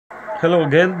Hello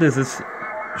again, this is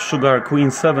Sugar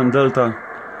Queen 7 Delta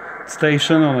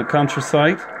station on the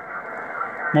countryside,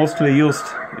 mostly used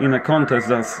in a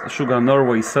contest as Sugar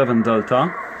Norway 7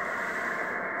 Delta.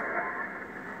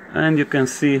 And you can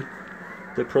see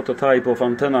the prototype of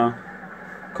antenna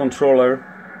controller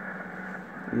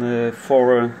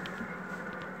for a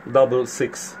double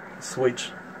 6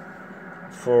 switch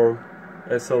for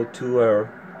SO2R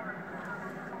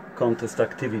contest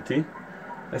activity.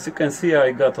 As you can see,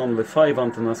 I got only 5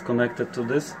 antennas connected to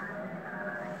this,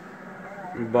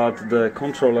 but the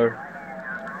controller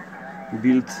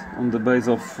built on the base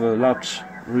of latch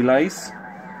relays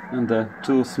and the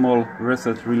 2 small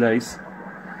reset relays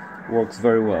works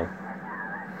very well.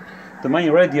 The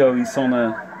main radio is on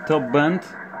a top band.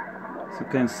 As you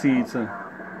can see, it's a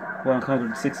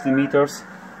 160 meters,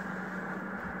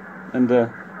 and the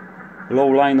low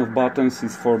line of buttons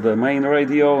is for the main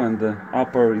radio and the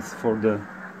upper is for the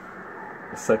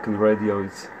second radio.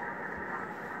 It's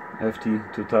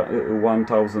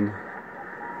FT1000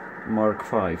 Mark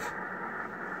V.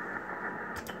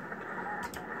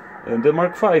 And the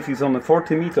Mark V is on the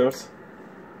 40 meters.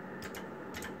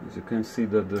 As you can see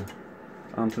that the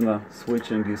antenna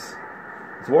switching is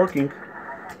working.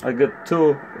 I got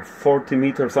 2 40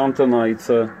 meters antenna. It's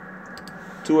a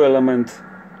 2-element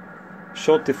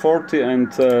SO2R and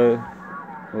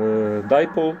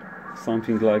dipole,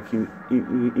 something like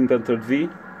Inventor V.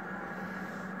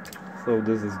 So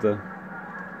this is the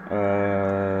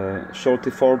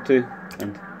SO2R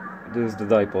and this is the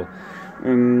dipole.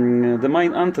 The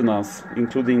main antennas,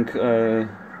 including 2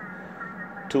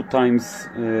 times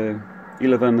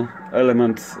 11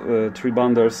 elements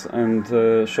 3-banders and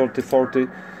SO2R,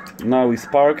 now is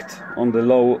parked on the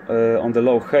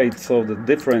low height. So the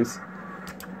difference,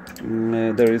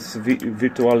 there is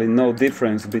virtually no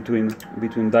difference between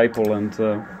dipole and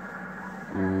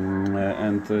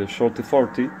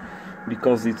SO2R,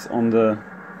 because it's on the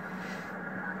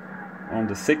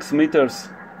 6 meters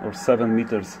or 7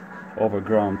 meters over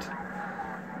ground,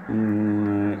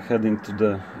 heading to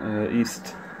the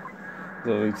east.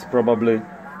 So it's probably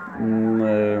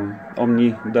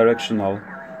omnidirectional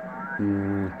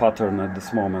pattern at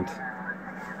this moment.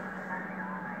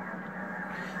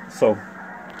 So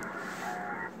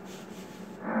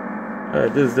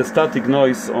this is the static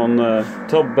noise on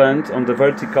top band. On the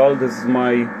vertical, this is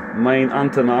my main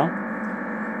antenna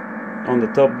on the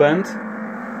top band.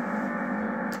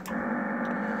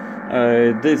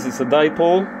 This is a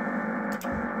dipole,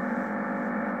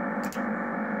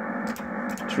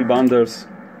 3-banders.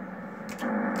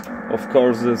 Of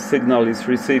course, the signal is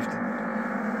received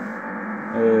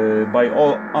by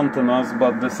all antennas,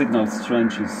 but the signal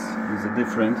strength is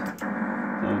different.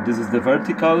 This is the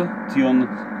vertical tune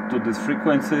to this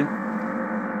frequency.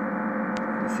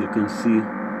 As you can see,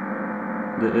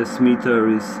 the S meter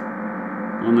is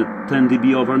on a 10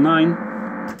 dB over 9.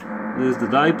 This is the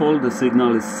dipole, the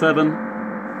signal is 7.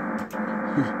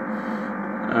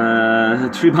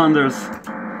 3-banders,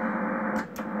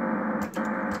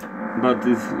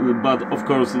 but of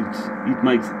course it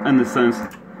makes any sense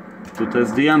to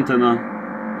test the antenna,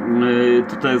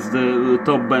 to test the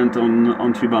top band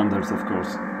on 3-banders, of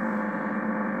course,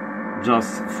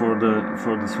 just for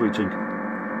the switching.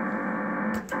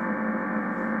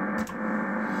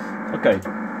 Okay,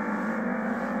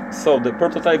 so the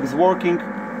prototype is working.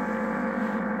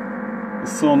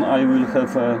 Soon I will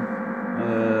have a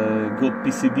good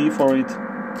PCB for it,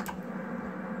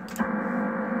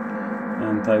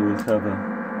 and I will have a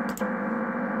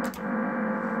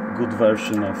good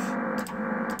version of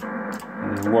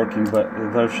working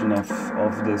version of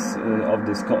this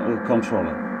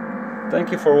controller.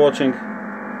 Thank you for watching.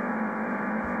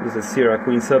 This is Sierra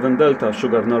Queen 7 Delta,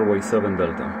 Sugar Norway 7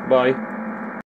 Delta. Bye.